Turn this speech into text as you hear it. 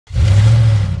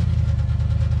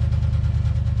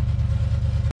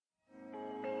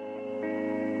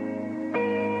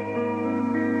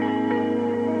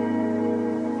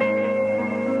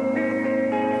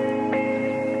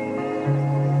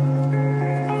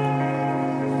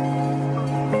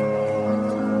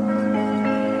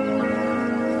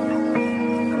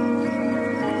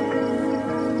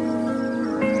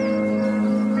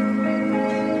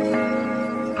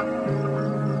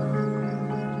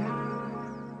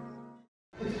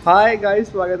Hi guys,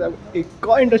 स्वागत है एक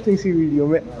और इंटरेस्टिंग सी वीडियो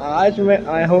में। आज मैं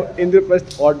आया हूँ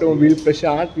इंद्रप्रस्थ ऑटोमोबाइल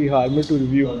प्रशांत विहार में to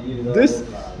review this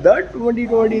the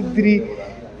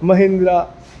 2023 Mahindra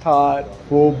Thar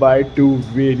 4x2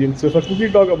 variant. So first we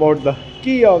talk about the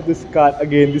key of this car.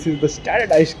 Again this is the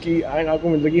standardised की एंड आपको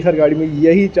मिलेगी हर गाड़ी में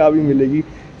यही चाबी मिलेगी।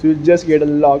 So you just get a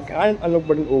lock and unlock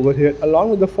button over here along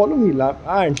with the follow me lamp,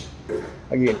 and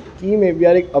again key में भी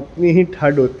यार एक अपनी ही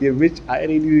ठंड होती है which I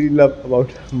really love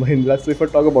about Mahindra. So if I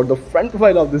talk about the front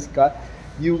profile of this car,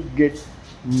 you get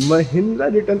Mahindra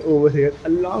written over here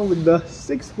along with the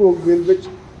 6-spoke wheel, which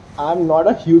I'm not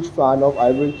a huge fan of. I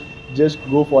will just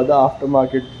go for the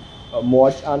aftermarket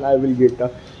mods and I will get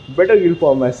a better wheel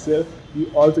for myself. You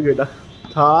also get a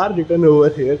Thar written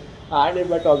over here. And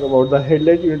if I talk about the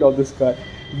headlight unit of this car,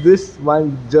 this one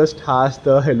just has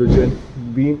the halogen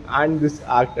beam and this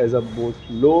act as a both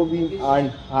low beam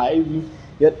and high beam.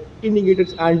 Your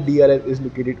indicators and DRL is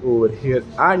located over here.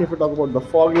 And if I talk about the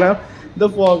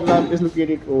fog lamp is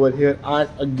located over here,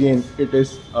 and again it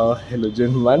is a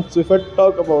halogen one. So if I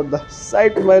talk about the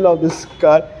side profile of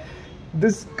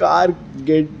this car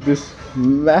get this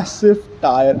massive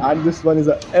tire, and this one is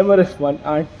a MRF one,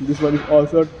 and this one is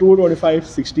also a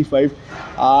 225/65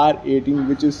 R18,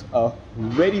 which is a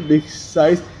very big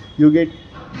size. You get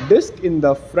disc in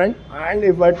the front, and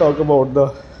if I talk about the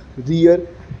rear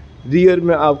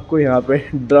में आपको यहाँ पे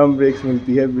drum brakes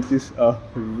मिलती है, which is a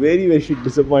very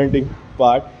disappointing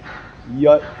part.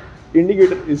 Your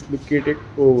indicator is located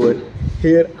over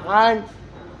here, and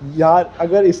यार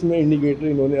अगर इसमें indicator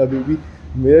इन्होंने अभी भी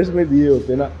मिरर्स में दिए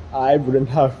होते ना, I wouldn't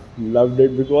have loved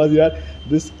it, because यार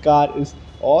this car is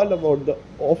all about the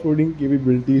off roading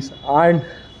capabilities and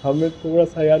हमें थोड़ा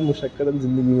सा यार मुशक्क़त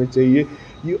ज़िंदगी में चाहिए.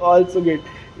 You also get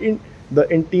in the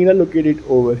interior located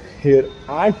over here,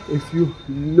 and if you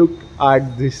look at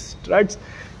this struts,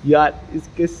 यार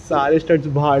इसके सारे स्ट्रट्स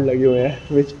बाहर लगे हुए हैं,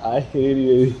 विच I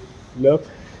really love.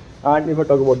 And if I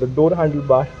talk about the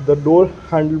door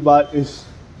handlebar is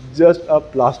just a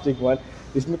plastic one.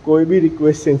 इसमें कोई भी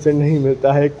रिक्वेस्ट सेंसर नहीं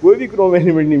मिलता है, कोई भी क्रोम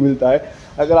एलिमेंट नहीं मिलता है.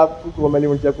 अगर आपको क्रोम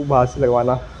एलिमेंट आपको बाहर से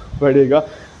लगवाना पड़ेगा.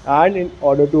 And in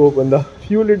order to open the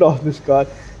fuel lid of this car,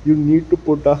 you need to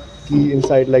put a की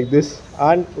इनसाइड लाइक दिस,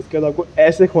 एंड उसके बाद आपको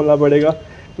ऐसे खोलना पड़ेगा,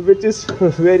 which is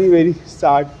very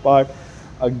sad part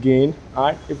again.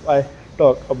 And if I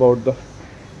talk about the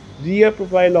rear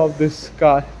profile of this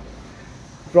car,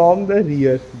 from the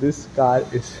rear this car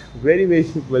is very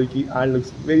bulky and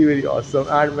looks very awesome.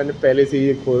 and मैंने पहले से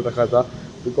ये खोल रखा था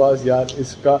because यार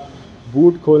इसका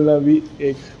boot खोलना भी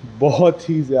एक बहुत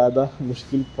ही ज़्यादा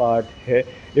मुश्किल पार्ट है.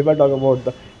 if I talk about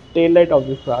the tail light of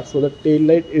this car, so the tail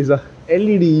light is a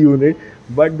LED unit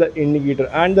but the indicator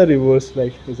and the reverse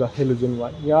light is a halogen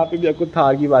one. यहाँ पे भी आपको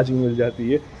थार की वाचिंग मिल जाती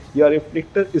है. your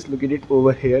reflector is located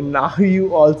over here. now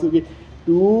you also get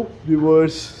 2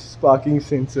 reverse parking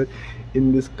sensor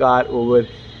in this car over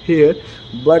here.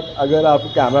 but अगर आपको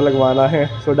camera लगवाना है,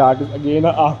 so that is again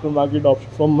a aftermarket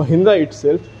option from Mahindra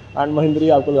itself, and Mahindra ही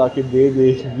आपको लगा के दे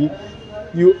देगी.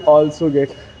 you also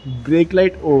get brake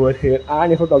light over here.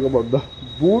 and if I talk about the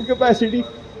boot capacity,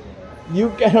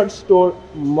 you cannot store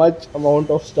much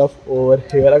amount of stuff over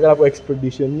here. अगर आपको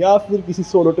expedition या फिर किसी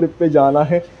solo trip पे जाना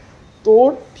है तो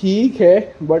ठीक है,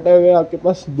 बट अगर आपके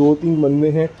पास 2-3 बंदे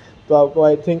हैं तो आपको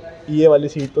आई थिंक ये वाली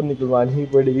सीट तो निकलवानी ही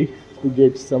पड़ेगी to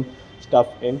get some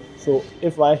stuff in. so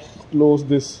if I close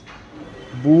this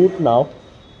boot now,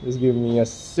 just give me a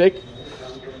sec.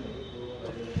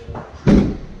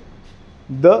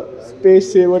 the space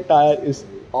saver tire is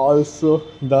also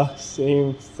the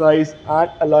same size,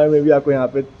 and alloy में भी आपको यहाँ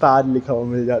पे तार लिखा हुआ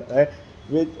मिल जाता है,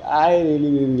 which I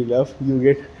really love. you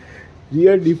get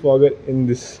rear defogger in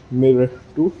this mirror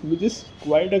too, which is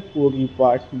quite a quirky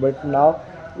part. but now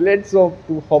let's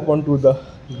hop on to the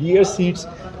rear seats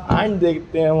and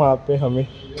देखते हैं वहाँ पे हमें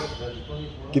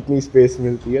कितनी स्पेस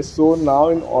मिलती है. so now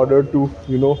in order to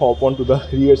hop on to the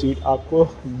rear seat, आपको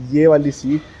ये वाली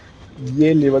सीट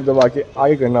ये लेवर दबा के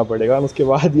आगे करना पड़ेगा, और उसके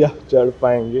बाद ही आप चढ़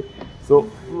पाएंगे. so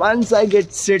once I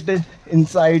get settled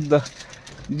inside the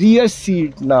rear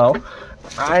seat now,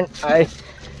 and I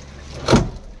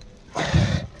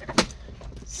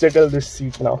settle this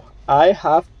seat now, I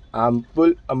have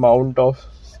ample amount of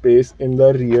space in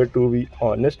the rear, to be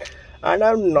honest, and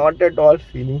I'm not at all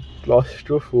feeling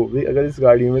claustrophobic. अगर इस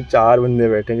गाड़ी में 4 बंदे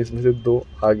बैठे हैं, जिसमें से 2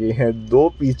 आगे हैं 2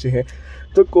 पीछे हैं,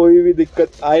 तो कोई भी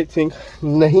दिक्कत आई थिंक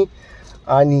नहीं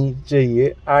आनी चाहिए.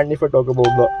 And if I talk about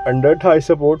the under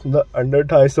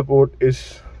Thai support is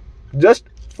just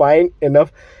fine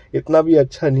enough, इतना भी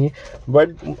अच्छा नहीं,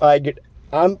 but I get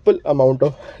ample amount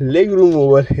of leg room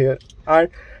over here, and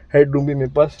head room भी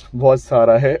मेरे पास बहुत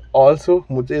सारा है. ऑल्सो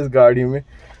मुझे इस गाड़ी में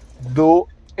 2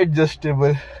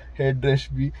 एडजस्टेबल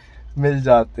हेडरेस्ट भी मिल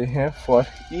जाते हैं for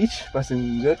each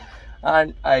passenger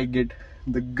and I get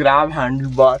the grab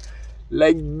handle bar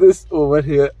like this over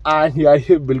here and यार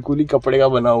ये बिल्कुल ही कपड़े का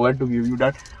बना हुआ है to give you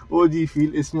that OG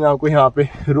feel. इसमें आपको यहाँ पे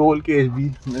रोल केस भी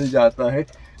मिल जाता है।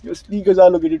 जो speakers are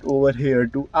located over here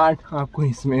to and आपको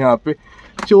इसमें यहाँ पे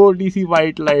छोटी सी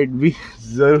वाइट लाइट भी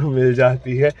ज़रूर मिल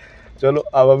जाती है। चलो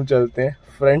अब हम चलते हैं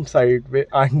फ्रंट साइड पे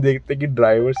एंड देखते हैं कि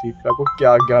ड्राइवर सीट पे आपको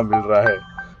क्या क्या मिल रहा है।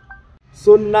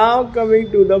 So now coming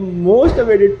to the most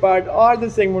awaited part or the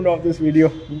segment of this video,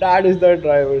 that is the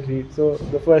driver seat. So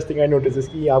the first thing I notice is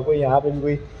कि आपको यहाँ पे भी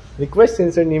कोई request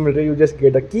sensor नहीं मिल रही। You just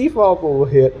get a key fob over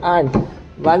here and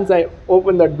once I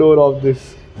open the door of this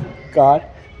car,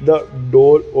 the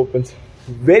door opens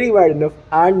very wide enough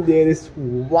and there is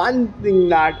one thing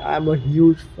that I'm a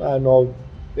huge fan of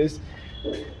this,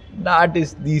 that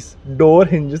is these door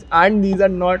hinges and these are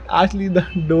not actually the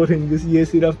door hinges। ये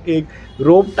सिर्फ एक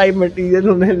rope type material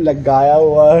उन्हें लगाया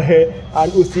हुआ है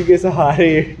and उसी के सहारे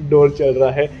ये door चल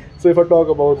रहा है। So if I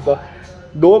talk about the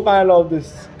door panel of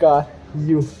this car,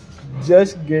 you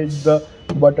just get the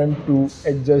button to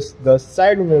adjust the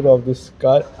side mirror of this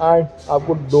car and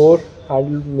आपको door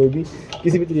handle में भी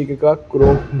किसी भी तरीके का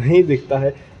chrome नहीं दिखता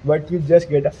है, but you just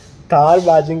get a Thar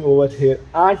badging over here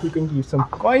and you can keep some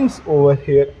coins over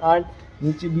here and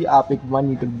नीचे भी आप एक 1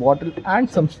 liter bottle and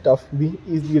some stuff भी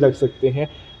easily रख सकते हैं।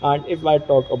 And if I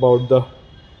talk about the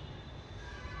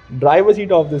driver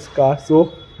seat of this car, so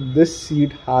this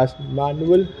seat has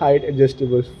manual height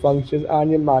adjustable functions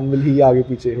and ये manual ही आगे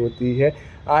पीछे होती है।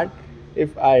 And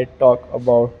if I talk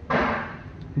about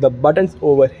the buttons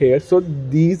over here, so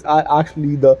these are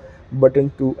actually the button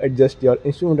to adjust your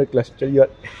instrumental cluster। your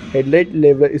headlight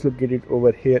leveler is located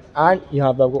over here and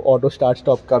यहाँ पे आपको auto start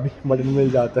stop का भी button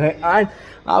मिल जाता है and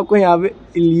आपको यहाँ पे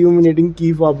illuminating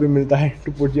key fob भी मिलता है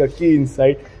to put your key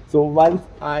inside। so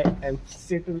once I am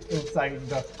settled inside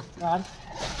the car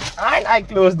and I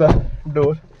close the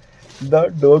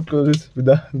door closes with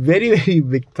a very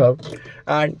big thumb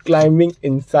and climbing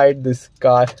inside this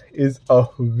car is a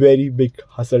very big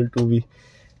hustle to be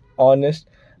honest।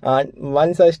 And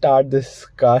once I start this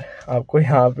car आपको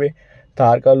यहाँ पे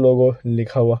थार का लोगो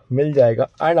लिखा हुआ मिल जाएगा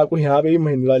and आपको यहाँ पे भी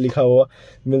महिंद्रा लिखा हुआ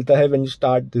मिलता है when you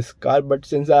start this car. But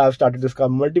since I have started this car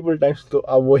multiple times तो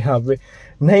अब वो यहाँ पे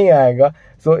नहीं आएगा।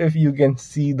 So if you can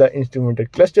see the instrumental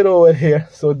cluster over here,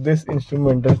 so this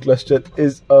instrumental cluster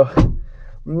is a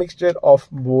mixture of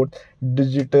both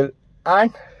digital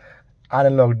and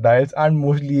analogue dials and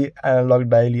mostly analogue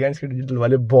dial ही है। इसके digital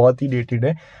वाले बहुत ही डेटेड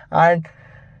है and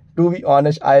to be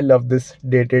honest I love this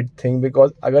dated thing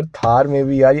because अगर थार में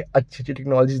भी यार ये अच्छी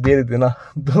टेक्नोलॉजीज दे देते ना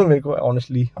तो मेरे को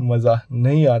ऑनेस्टली मज़ा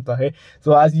नहीं आता है।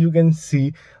 So as you can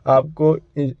see आपको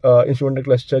इंस्ट्रूमेंटल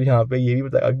क्लस्टर यहाँ पे ये भी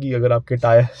बताएगा कि अगर आपके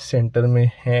टायर सेंटर में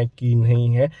हैं कि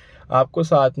नहीं है। आपको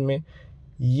साथ में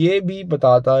ये भी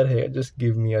बताता रहे जस्ट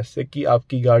गिव मी अ सेक कि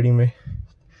आपकी गाड़ी में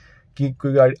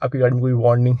आपकी गाड़ी में कोई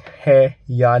वार्निंग है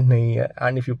या नहीं है।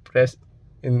 And if you press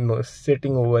in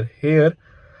setting over here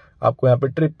आपको यहाँ पे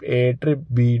trip A, trip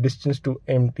B, distance to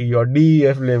empty और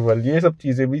DEF लेवल ये सब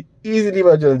चीज़ें भी इजीली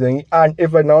पता चल जाएंगी। And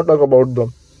if I now talk about the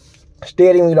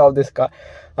steering wheel of this car,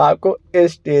 आपको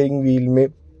इस स्टीयरिंग व्हील में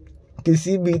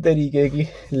किसी भी तरीके की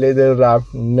लेदर रैप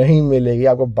नहीं मिलेगी,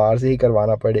 आपको बाहर से ही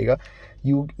करवाना पड़ेगा।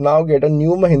 You now get a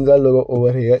new Mahindra logo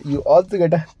over here. You also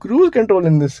get a cruise control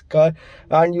in this car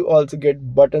and you also get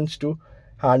buttons to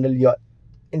handle your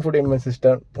infotainment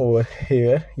system over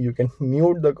here. You can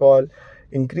mute the call,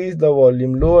 increase the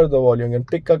volume, lower the volume, you can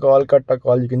pick a call, cut a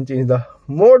call, you can change the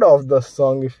mode of the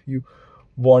song if you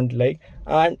want like.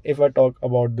 And if I talk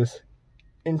about this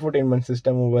infotainment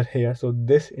system over here, so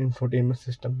this infotainment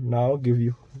system now give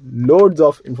you loads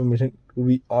of information to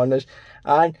be honest।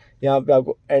 and यहाँ पे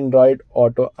आपको Android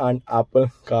Auto and Apple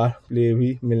CarPlay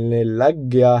भी मिलने लग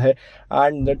गया है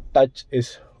and the touch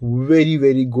is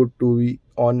very good to be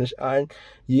honest। and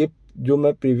ये जो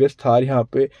मैं प्रीवियस थार यहाँ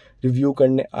पे रिव्यू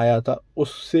करने आया था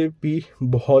उससे भी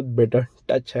बहुत बेटर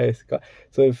टच है इसका।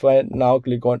 So if I now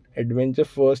click on adventure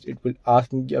first it will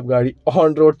ask me कि आप गाड़ी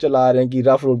ऑन रोड चला रहे हैं कि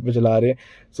रफ रोड पे चला रहे हैं।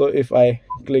 So if I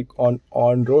click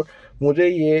on road मुझे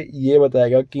ये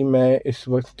बताएगा कि मैं इस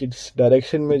वक्त किस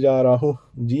डायरेक्शन में जा रहा हूँ।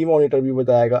 जी मॉनिटर भी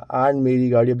बताएगा एंड मेरी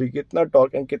गाड़ी अभी कितना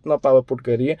टॉर्क एंड कितना पावर पुट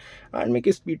कर रही है एंड मैं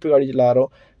किस स्पीड पे गाड़ी चला रहा हूँ।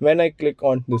 When I click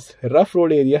on this rough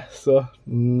road area, so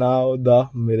now the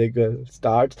miracle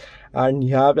starts. And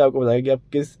यहाँ पे आपको बताएगा कि आप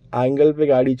किस एंगल पे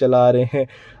गाड़ी चला रहे हैं,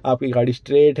 आपकी गाड़ी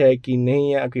स्ट्रेट है कि नहीं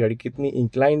है, आपकी गाड़ी कितनी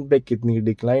इंक्लाइन पे कितनी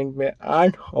डिक्लाइन पे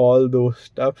एंड ऑल दो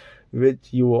stuff which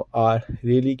you are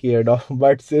really cared of।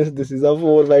 but since this is a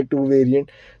 4x2 variant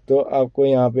तो आपको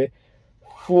यहाँ पे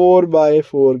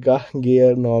 4x4 का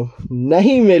गियर नॉब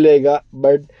नहीं मिलेगा,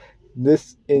 but this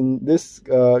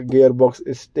gearbox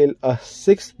is still a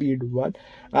 6-speed one.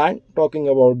 And talking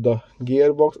about the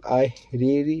gearbox, I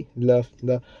really love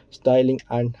the styling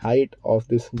and height of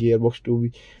this gearbox, to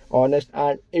be honest.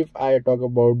 And if I talk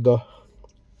about the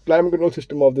climate control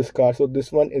system of this car, so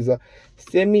this one is a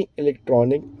semi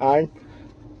electronic and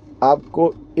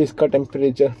आपको इसका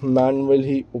temperature manual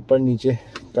ही ऊपर नीचे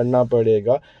करना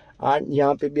पड़ेगा. And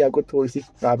यहाँ पे भी आपको थोड़ी सी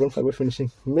कार्बन फाइबर फिनिशिंग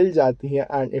मिल जाती है.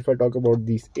 And if I talk about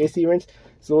this AC vents,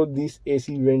 so this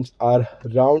AC vents are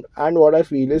round. And what I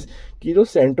feel is कि जो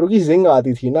सेंट्रो की जिंग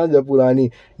आती थी ना जब पुरानी,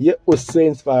 ये उससे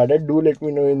इंस्पायर्ड है. Do let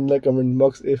me know in the comment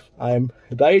box if I am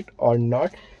right और not.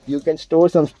 You can store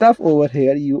some stuff over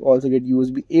here. You also get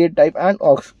USB-A type and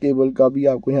aux cable का भी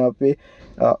आपको यहाँ पे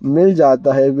मिल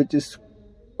जाता है, which is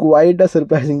quite a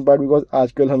surprising part because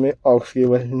आजकल हमें ऑक्स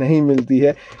केबल नहीं मिलती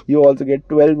है. You also get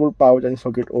 12 volt power charging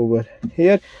socket over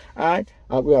here. And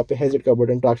आपको यहाँ पे हेडसेट का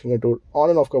button, traction control, on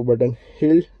end of का button,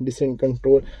 hill descent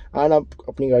control. And आप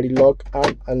अपनी गाड़ी लॉक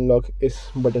एंड अनलॉक इस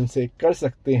बटन से कर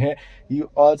सकते हैं. You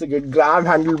also get grab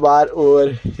handle bar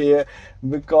over here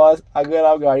because अगर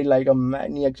आप गाड़ी लाइक अ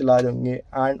मैनियक चला रहे होंगे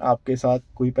एंड आपके साथ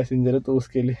कोई पैसेंजर है तो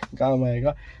उसके लिए काम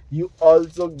आएगा. You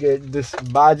also get this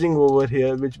badging over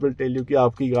here which will tell you कि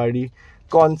आपकी गाड़ी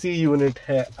कौन सी यूनिट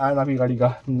है एंड आपकी गाड़ी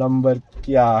का नंबर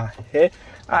क्या है.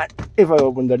 And if I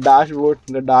open the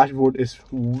dashboard is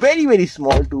very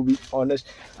small to be honest.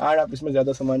 And आप इसमें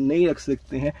ज़्यादा सामान नहीं रख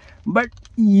सकते हैं, but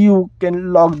you can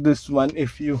lock this one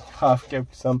if you have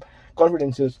kept some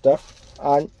confidential stuff.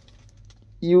 And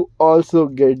you also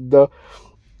get the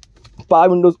power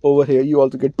windows over here. You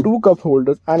also get 2 cup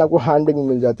holders and आपको hand braking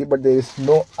मिल जाती है, but there is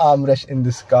no armrest in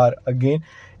this car. Again,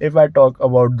 if I talk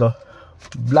about the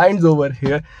blinds over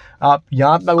here, आप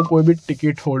यहाँ पे आपको कोई भी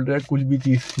ticket holder कुछ भी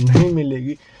चीज़ नहीं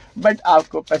मिलेगी, बट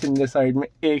आपको पैसेंजर साइड में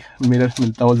एक मिरर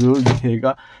मिलता हुआ जरूर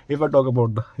दिखेगा. If I talk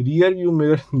about the rear view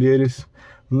mirror, there is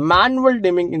manual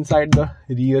dimming inside the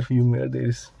rear view mirror. There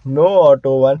is no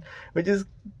auto one, which is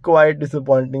quite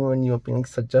disappointing when you're paying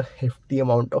such a hefty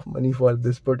amount of money for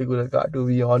this particular car, to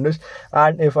be honest.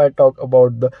 And if I talk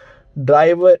about the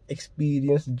driver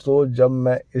experience, so जब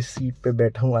मैं इस seat पे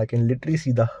बैठा हूँ, I can literally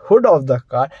see the hood of the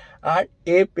car.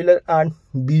 And A pillar and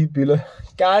B pillar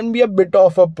can be a bit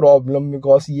of a problem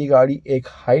because ये गाड़ी एक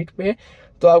height पे है,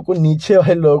 तो आपको नीचे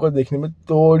वाले लोगों को देखने में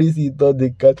थोड़ी सी तो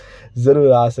दिक्कत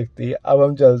ज़रूर आ सकती है. अब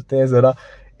हम चलते हैं ज़रा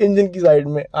इंजन की साइड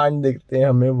में एंड देखते हैं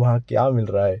हमें वहाँ क्या मिल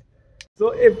रहा है.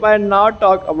 So if I now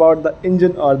talk about the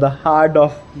engine or the heart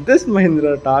of this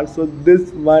Mahindra Thar, so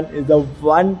this one is a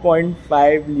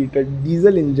 1.5 liter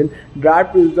diesel engine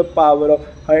that produces the power of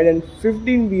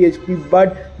 115 bhp,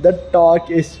 but the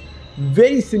torque is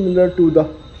very similar to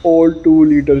the old 2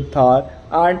 liter Thar.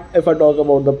 And if I talk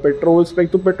about the petrol spec,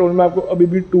 तो petrol में आपको अभी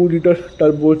भी 2 litre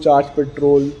turbo charge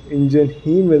petrol engine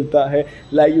ही मिलता है,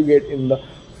 like you get in the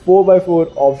 4x4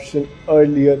 option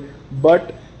earlier.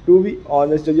 But to be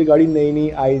honest, जब ये गाड़ी नई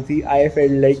आई थी, आई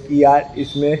फेल्ट लाइक कि यार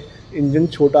इसमें इंजन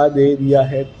छोटा दे दिया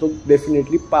है तो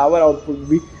डेफिनेटली पावर आउटपुट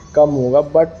भी कम होगा,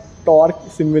 but torque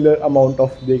similar amount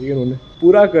of देके उन्होंने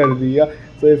पूरा कर दिया.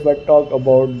 So if I talk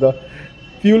about the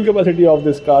fuel capacity of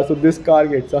this car, so this car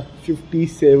gets a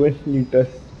 57 liter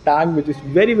tank, which is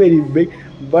very big,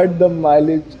 but the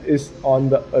mileage is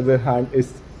on the other hand is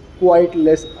quite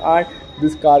less, and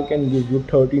this car can give you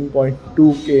 13.2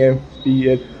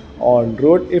 km/h on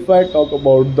road. If I talk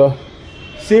about the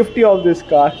safety of this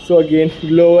car, so again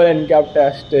global NCAP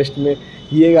test में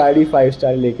ये गाड़ी 5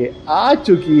 star लेके आ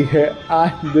चुकी है,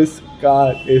 and this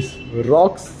car is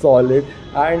rock solid.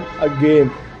 And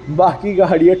again, बाकी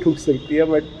गाड़ियाँ ठुक सकती है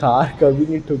बट थार कभी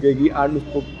नहीं ठुकेगी एंड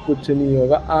उसको कुछ नहीं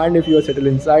होगा. And if you are settle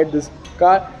inside this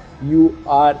car, you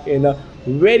are in a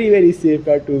very safe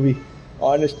car, to be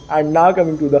honest. And now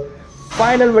coming to the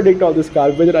final verdict of this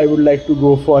car, whether I would like to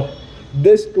go for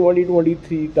this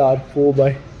 2023 Thar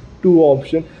 4x2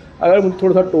 option. अगर मुझे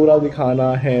थोड़ा सा टोरा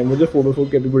दिखाना है, मुझे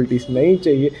 4x4 capabilities नहीं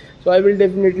चाहिए, सो I will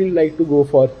definitely like to go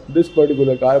for this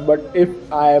particular car. But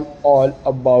if I am all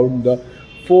about the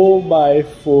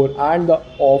 4x4 and the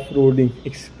off roading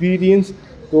experience,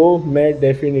 तो मैं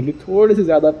डेफिनेटली थोड़े से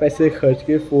ज़्यादा पैसे खर्च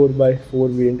के 4x4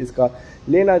 वेरिएंट इसका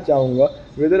लेना चाहूँगा.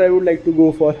 Whether I would like to go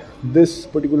for this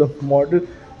particular model,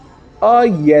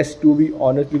 yes, to be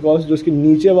honest, because जो उसके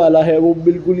नीचे वाला है वो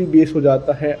बिल्कुल ही बेस हो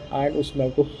जाता है एंड उसमें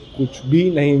आपको कुछ भी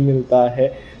नहीं मिलता है।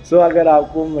 सो अगर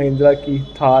आपको महिंद्रा की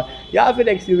थार या फिर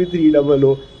XUV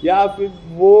 300 या फिर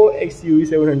वो XUV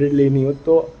 700 लेनी हो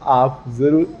तो आप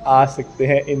ज़रूर आ सकते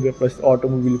हैं इंद्रप्रस्थ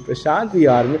ऑटोमोबाइल प्रशांत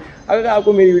विहार में। अगर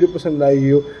आपको मेरी वीडियो पसंद आई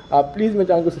हो आप प्लीज़ मेरे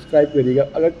चैनल को सब्सक्राइब करिएगा।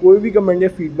 अगर कोई भी कमेंट या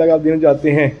फीडबैक आप देना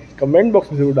चाहते हैं कमेंट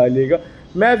बॉक्स में ज़रूर डालिएगा।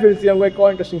 मैं फिर से आऊँगा एक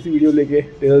और इंटरेस्टिंग सी वीडियो लेके।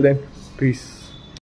 Till then peace.